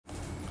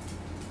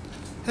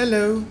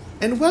Hello,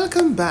 and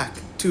welcome back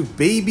to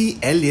Baby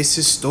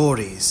Elias's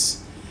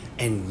stories,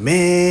 and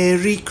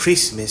Merry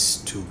Christmas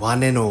to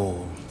one and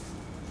all.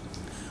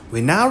 We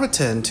now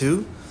return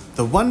to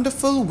The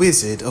Wonderful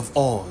Wizard of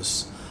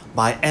Oz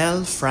by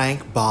L.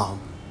 Frank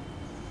Baum.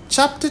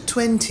 Chapter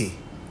 20,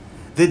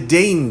 The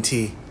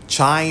Dainty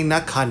China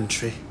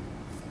Country.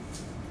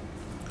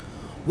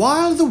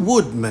 While the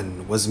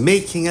woodman was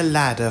making a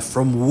ladder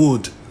from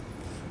wood,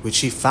 which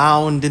he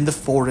found in the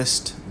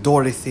forest,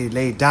 Dorothy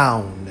lay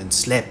down and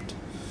slept,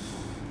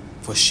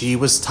 for she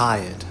was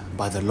tired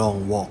by the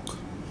long walk.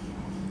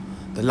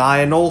 The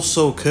lion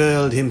also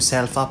curled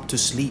himself up to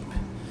sleep,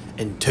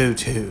 and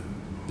Toto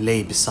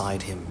lay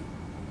beside him.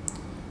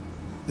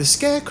 The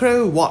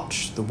Scarecrow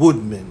watched the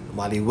woodman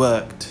while he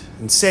worked,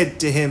 and said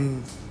to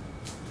him,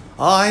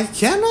 "I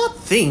cannot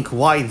think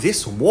why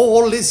this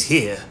wall is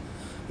here,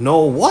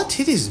 nor what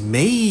it is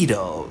made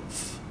of."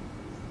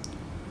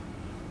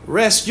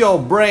 "Rest your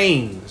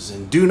brains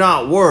and do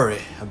not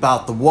worry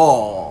about the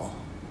wall,"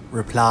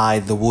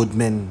 replied the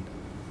woodman.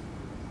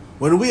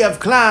 "When we have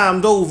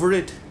climbed over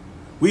it,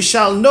 we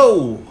shall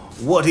know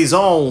what is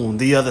on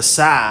the other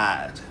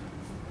side."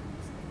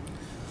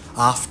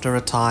 After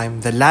a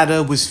time, the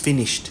ladder was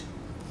finished.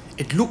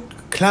 It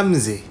looked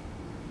clumsy,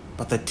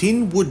 but the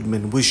Tin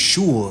Woodman was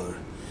sure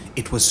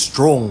it was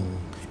strong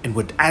and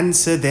would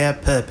answer their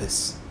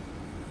purpose.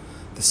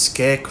 The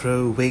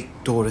Scarecrow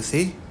waked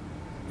Dorothy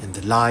and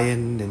the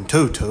lion and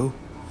Toto,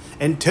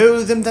 and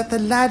told them that the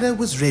ladder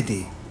was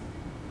ready.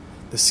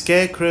 The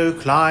Scarecrow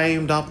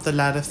climbed up the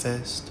ladder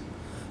first,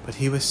 but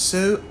he was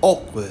so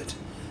awkward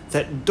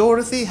that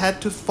Dorothy had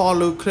to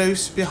follow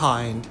close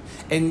behind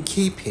and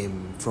keep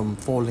him from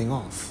falling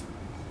off.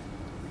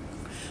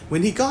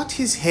 When he got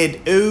his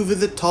head over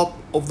the top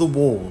of the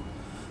wall,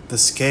 the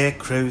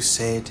Scarecrow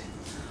said,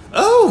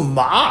 "Oh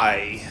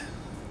my!"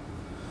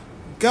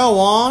 "Go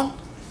on,"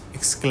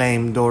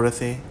 exclaimed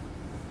Dorothy.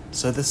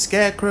 So the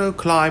Scarecrow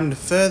climbed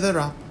further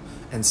up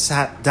and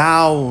sat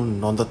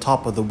down on the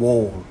top of the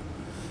wall,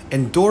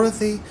 and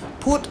Dorothy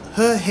put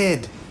her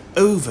head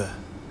over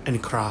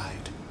and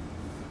cried,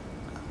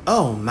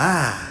 "Oh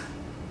my!"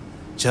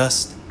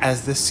 just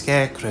as the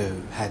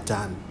Scarecrow had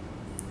done.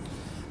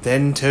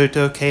 Then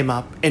Toto came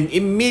up and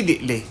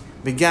immediately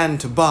began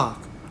to bark,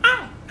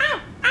 "Ow, ow,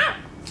 ow!"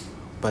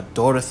 But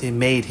Dorothy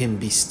made him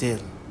be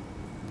still.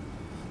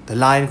 The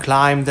lion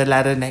climbed the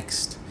ladder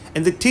next,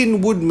 and the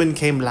Tin Woodman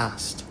came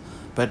last.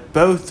 But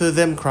both of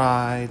them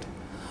cried,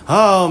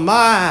 "Oh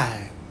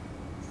my!"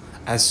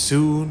 as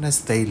soon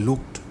as they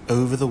looked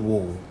over the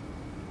wall.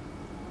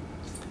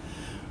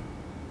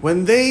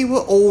 When they were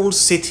all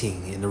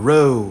sitting in a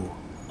row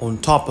on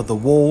top of the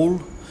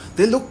wall,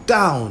 they looked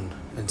down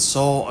and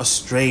saw a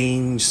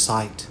strange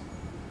sight.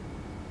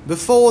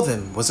 Before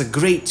them was a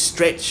great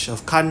stretch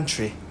of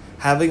country,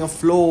 having a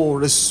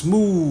floor as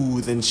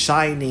smooth and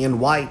shining and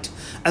white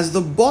as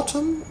the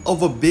bottom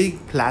of a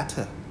big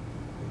platter.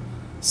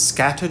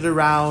 Scattered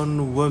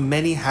around were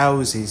many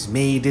houses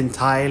made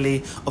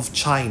entirely of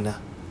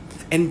china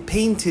and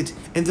painted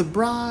in the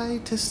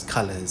brightest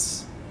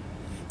colors.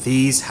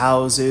 These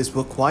houses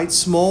were quite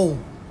small.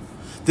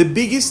 The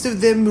biggest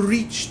of them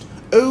reached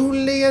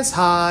only as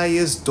high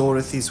as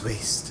Dorothy's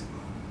waist.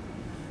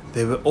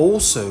 There were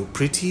also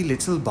pretty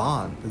little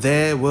barns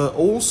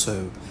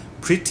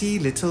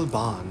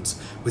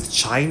with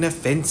china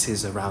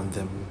fences around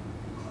them.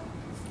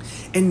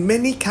 And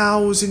many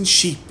cows and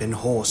sheep and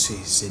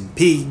horses and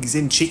pigs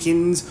and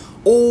chickens,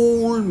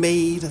 all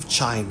made of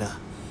china,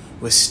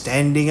 were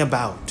standing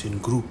about in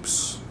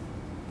groups.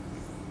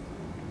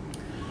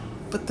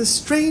 But the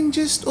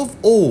strangest of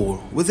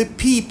all were the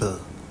people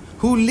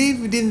who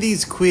lived in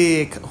this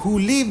queer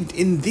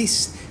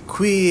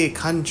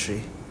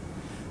country.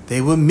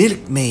 They were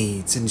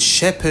milkmaids and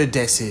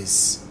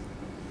shepherdesses,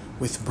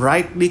 with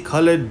brightly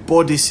colored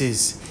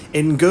bodices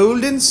and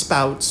golden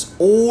spouts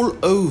all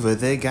over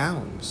their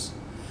gowns.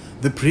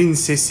 The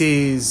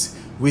princesses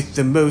with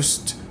the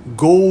most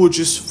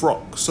gorgeous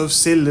frocks of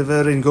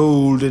silver and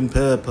gold and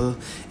purple,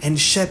 and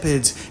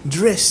shepherds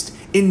dressed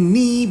in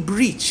knee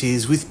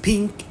breeches with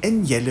pink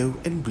and yellow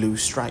and blue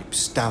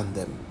stripes down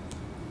them,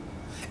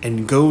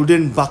 and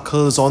golden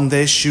buckles on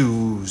their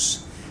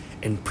shoes,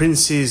 and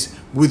princes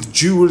with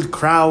jeweled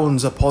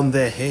crowns upon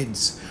their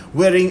heads,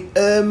 wearing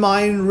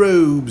ermine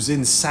robes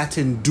and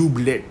satin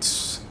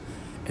doublets,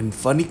 and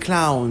funny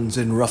clowns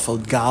in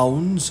ruffled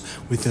gowns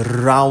with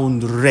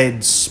round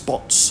red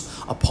spots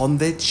upon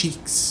their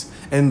cheeks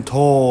and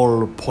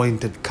tall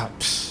pointed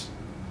caps.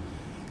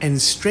 And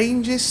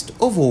strangest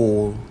of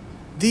all,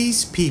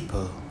 these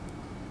people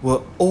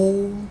were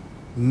all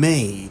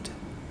made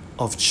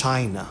of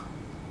china,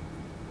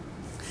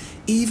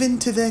 even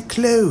to their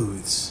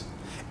clothes,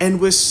 and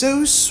were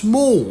so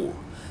small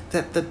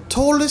that the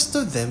tallest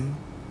of them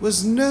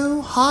was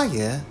no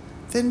higher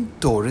than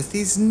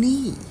Dorothy's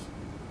knee.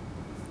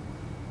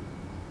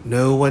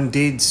 No one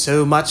did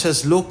so much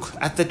as look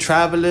at the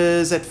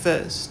travelers at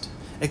first,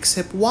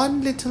 except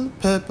one little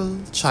purple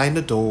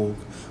china dog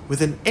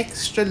with an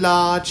extra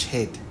large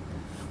head,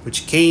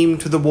 which came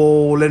to the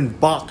wall and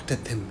barked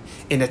at them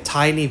in a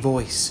tiny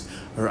voice,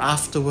 or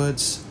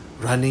afterwards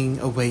running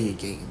away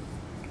again.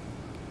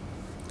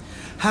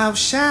 "How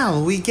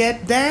shall we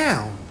get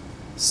down?"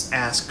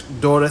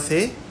 asked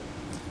Dorothy.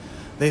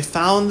 They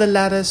found the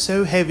ladder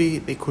so heavy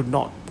they could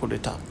not pull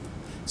it up,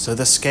 so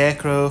the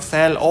Scarecrow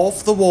fell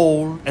off the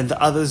wall and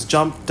the others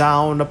jumped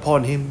down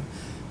upon him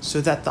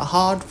so that the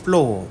hard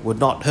floor would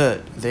not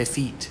hurt their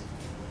feet.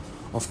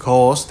 Of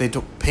course, they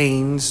took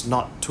pains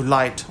not to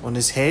light on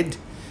his head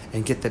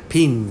and get the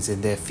pins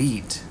in their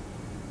feet.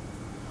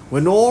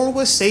 When all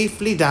were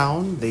safely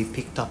down, they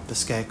picked up the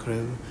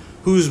Scarecrow,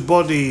 whose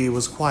body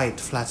was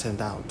quite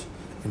flattened out,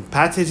 and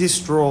patted his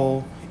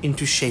straw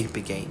into shape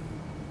again.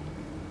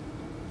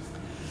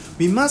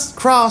 "We must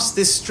cross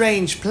this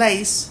strange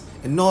place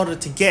in order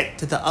to get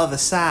to the other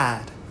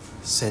side,"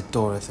 said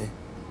Dorothy,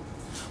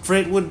 "for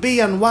it would be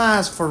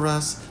unwise for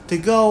us to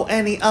go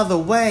any other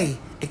way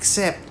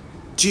except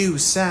due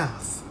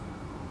south."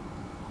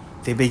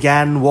 They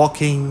began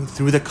walking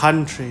through the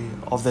country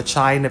of the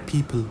China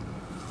people,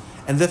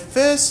 and the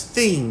first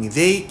thing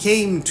they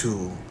came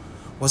to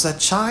was a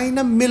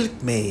China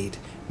milkmaid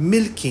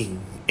milking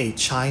a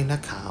China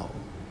cow.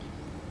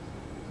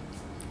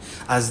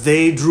 As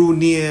they drew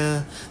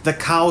near, the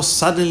cow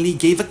suddenly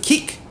gave a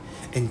kick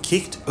and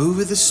kicked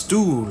over the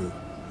stool,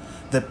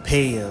 the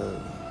pail,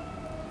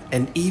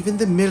 and even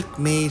the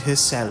milkmaid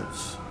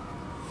herself,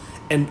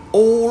 and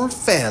all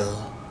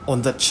fell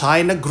on the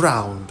China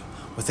ground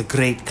with a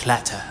great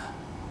clatter.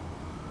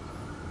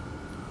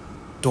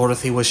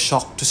 Dorothy was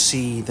shocked to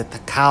see that the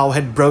cow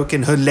had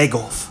broken her leg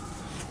off,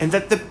 and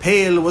that the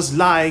pail was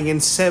lying in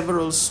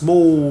several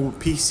small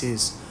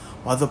pieces,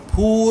 while the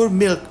poor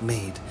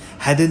milkmaid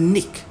had a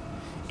nick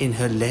in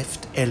her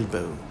left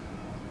elbow.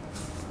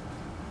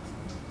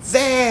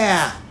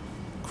 "There!"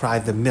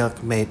 cried the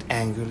milkmaid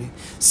angrily.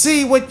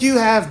 "See what you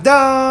have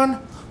done?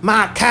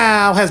 My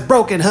cow has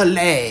broken her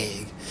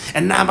leg,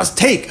 and I must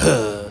take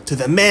her to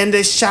the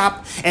mender's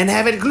shop and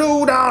have it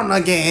glued on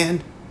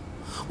again.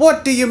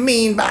 What do you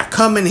mean by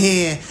coming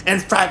here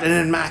and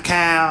frightening my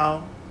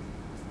cow?"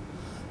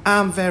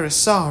 "I'm very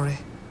sorry,"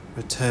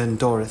 returned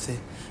Dorothy.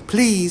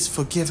 "Please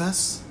forgive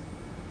us."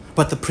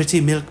 But the pretty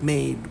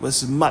milkmaid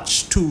was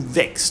much too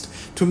vexed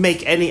to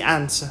make any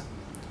answer.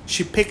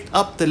 She picked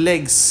up the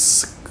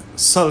legs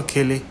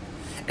sulkily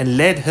and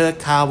led her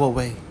cow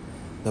away,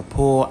 the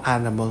poor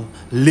animal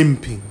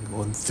limping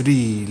on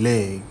 3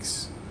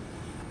 legs.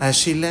 As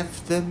she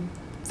left them,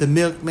 the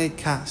milkmaid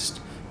cast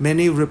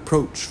many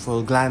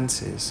reproachful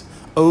glances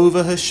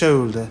over her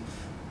shoulder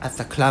at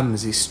the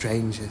clumsy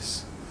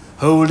strangers,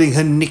 holding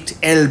her nicked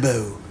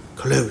elbow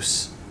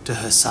close to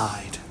her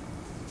side.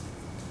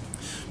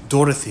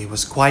 Dorothy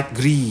was quite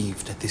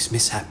grieved at this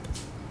mishap.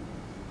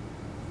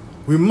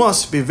 "We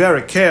must be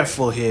very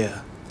careful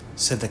here,"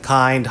 said the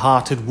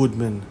kind-hearted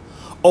woodman,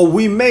 "or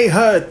we may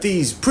hurt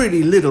these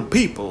pretty little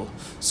people,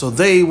 so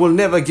they will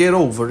never get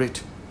over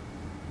it."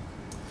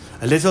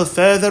 A little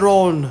further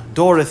on,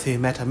 Dorothy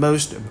met a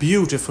most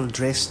beautiful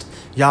dressed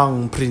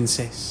young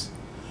princess,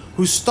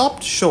 who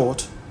stopped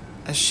short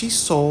as she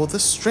saw the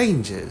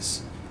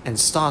strangers and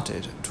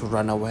started to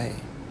run away.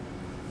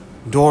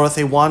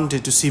 Dorothy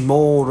wanted to see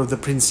more of the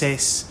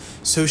princess,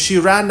 so she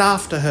ran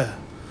after her,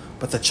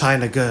 but the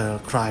China girl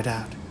cried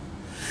out,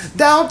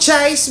 "Don't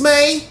chase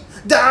me!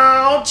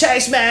 Don't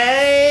chase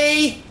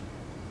me!"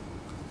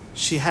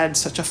 She had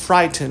such a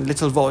frightened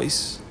little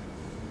voice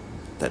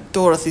that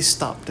Dorothy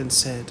stopped and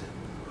said,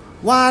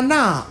 "Why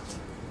not?"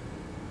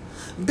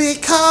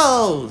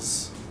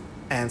 "Because,"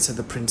 answered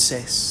the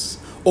princess,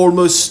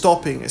 almost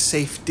stopping a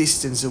safe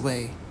distance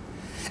away,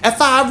 "if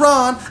I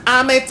run,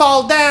 I may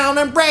fall down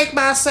and break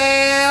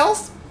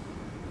myself."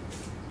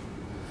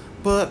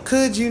 "But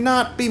could you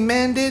not be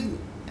mended?"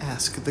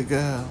 asked the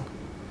girl.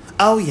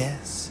 "Oh,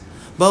 yes,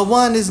 but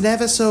one is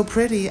never so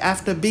pretty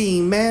after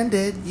being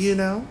mended, you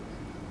know,"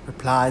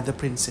 replied the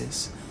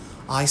princess.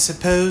 "I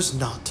suppose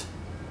not,"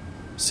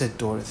 said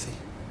Dorothy.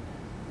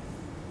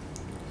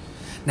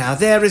 "Now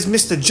there is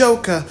Mr.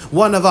 Joker,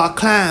 one of our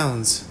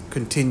clowns,"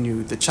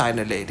 continued the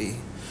China lady,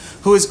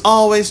 "who is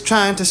always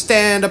trying to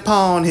stand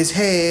upon his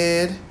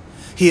head.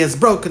 He has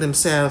broken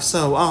himself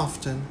so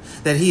often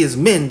that he is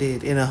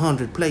mended in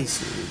 100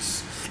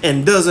 places,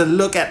 and doesn't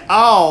look at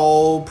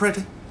all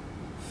pretty.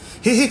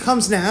 Here he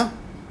comes now,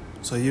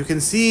 so you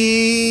can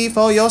see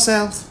for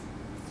yourself."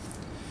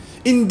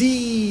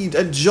 Indeed,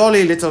 a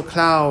jolly little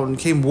clown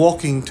came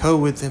walking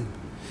toward them,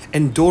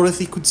 and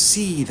Dorothy could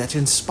see that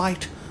in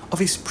spite of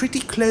his pretty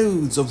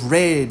clothes of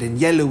red and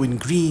yellow and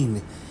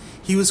green,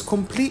 he was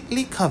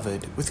completely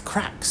covered with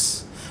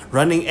cracks,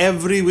 running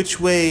every which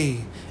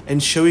way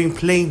and showing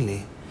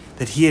plainly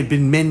that he had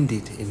been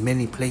mended in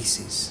many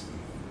places.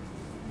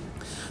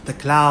 The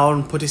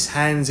clown put his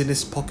hands in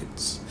his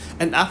pockets,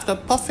 and after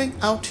puffing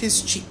out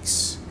his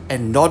cheeks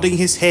and nodding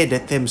his head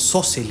at them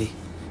saucily,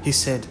 he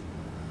said,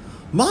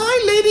 "My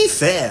lady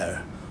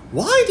fair,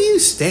 why do you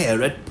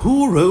stare at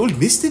poor old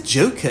Mr.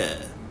 Joker?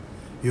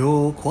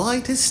 You're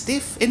quite as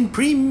stiff and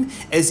prim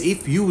as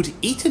if you'd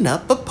eaten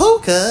up a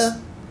poker."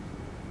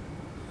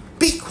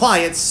 Be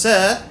quiet,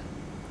 sir,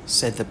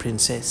 said the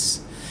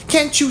princess.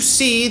 Can't you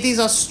see these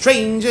are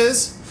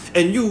strangers,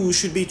 and you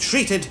should be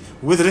treated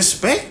with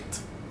respect?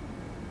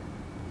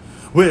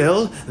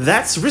 Well,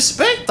 that's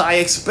respect, I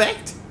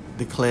expect,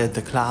 declared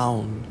the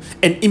clown,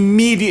 and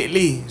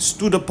immediately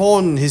stood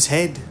upon his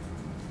head.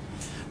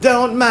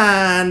 Don't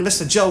mind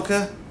Mr.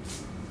 Joker,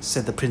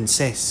 said the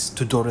princess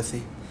to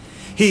Dorothy.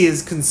 He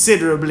is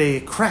considerably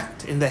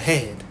cracked in the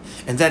head,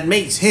 and that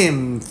makes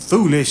him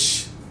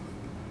foolish.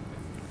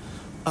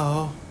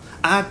 Oh,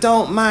 I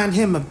don't mind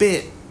him a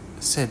bit,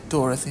 said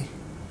Dorothy.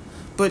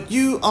 But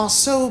you are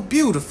so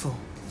beautiful,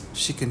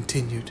 she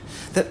continued,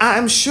 that I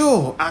am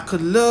sure I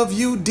could love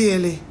you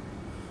dearly.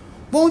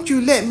 Won't you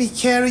let me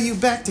carry you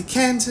back to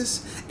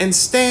Kansas and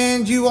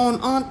stand you on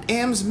Aunt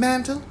Em's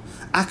mantle?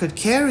 I could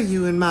carry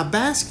you in my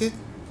basket.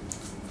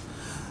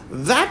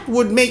 That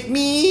would make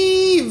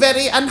me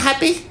very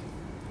unhappy,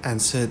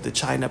 answered the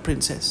China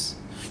princess.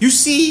 You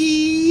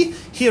see,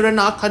 here in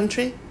our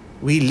country,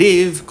 we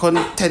live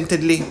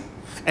contentedly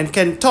and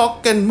can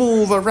talk and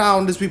move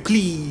around as we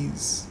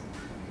please.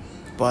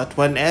 But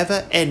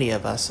whenever any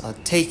of us are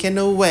taken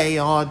away,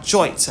 our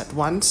joints at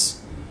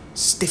once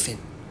stiffen,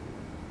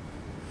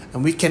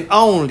 and we can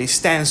only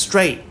stand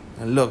straight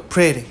and look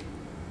pretty.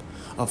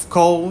 Of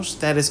course,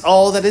 that is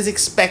all that is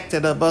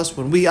expected of us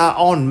when we are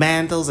on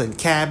mantels and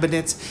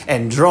cabinets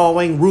and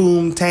drawing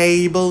room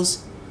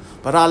tables.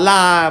 But our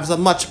lives are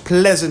much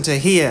pleasanter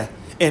here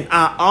in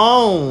our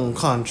own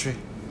country.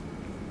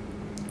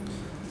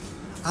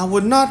 I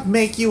would not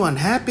make you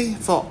unhappy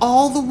for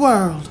all the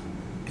world,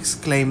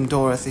 exclaimed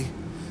Dorothy.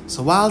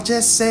 So I'll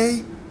just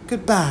say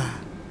goodbye.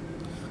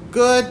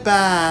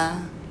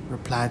 Goodbye,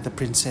 replied the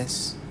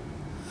princess.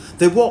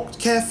 They walked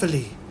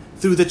carefully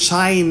through the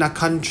China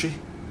country.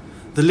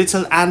 The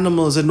little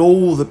animals and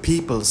all the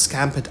people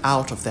scampered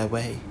out of their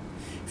way,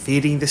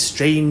 fearing the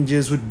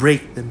strangers would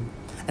break them,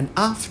 and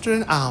after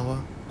an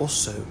hour or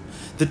so,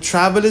 the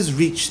travelers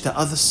reached the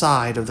other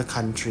side of the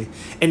country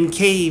and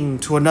came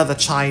to another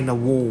China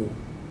wall.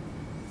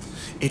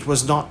 It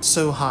was not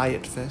so high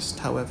at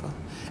first, however,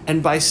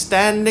 and by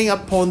standing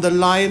upon the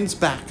lion's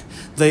back,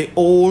 they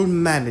all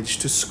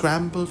managed to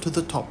scramble to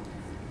the top.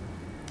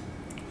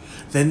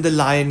 Then the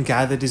lion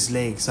gathered his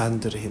legs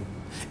under him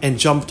and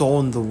jumped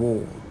on the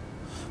wall.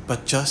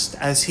 But just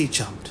as he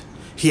jumped,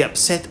 he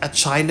upset a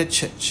china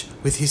church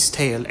with his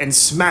tail and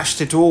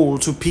smashed it all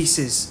to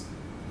pieces.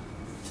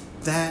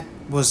 That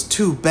was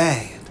too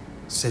bad,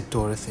 said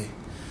Dorothy.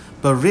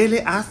 But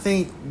really, I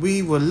think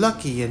we were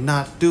lucky in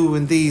not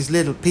doing these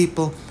little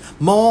people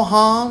more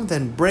harm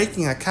than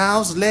breaking a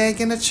cow's leg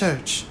in a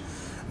church.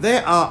 They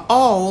are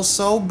all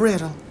so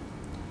brittle.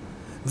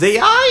 They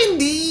are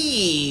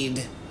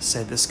indeed,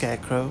 said the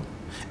Scarecrow,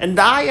 and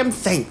I am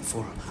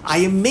thankful. I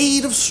am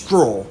made of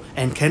straw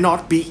and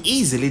cannot be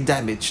easily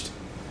damaged.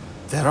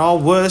 There are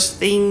worse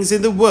things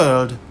in the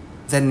world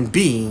than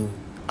being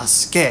a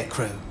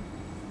scarecrow.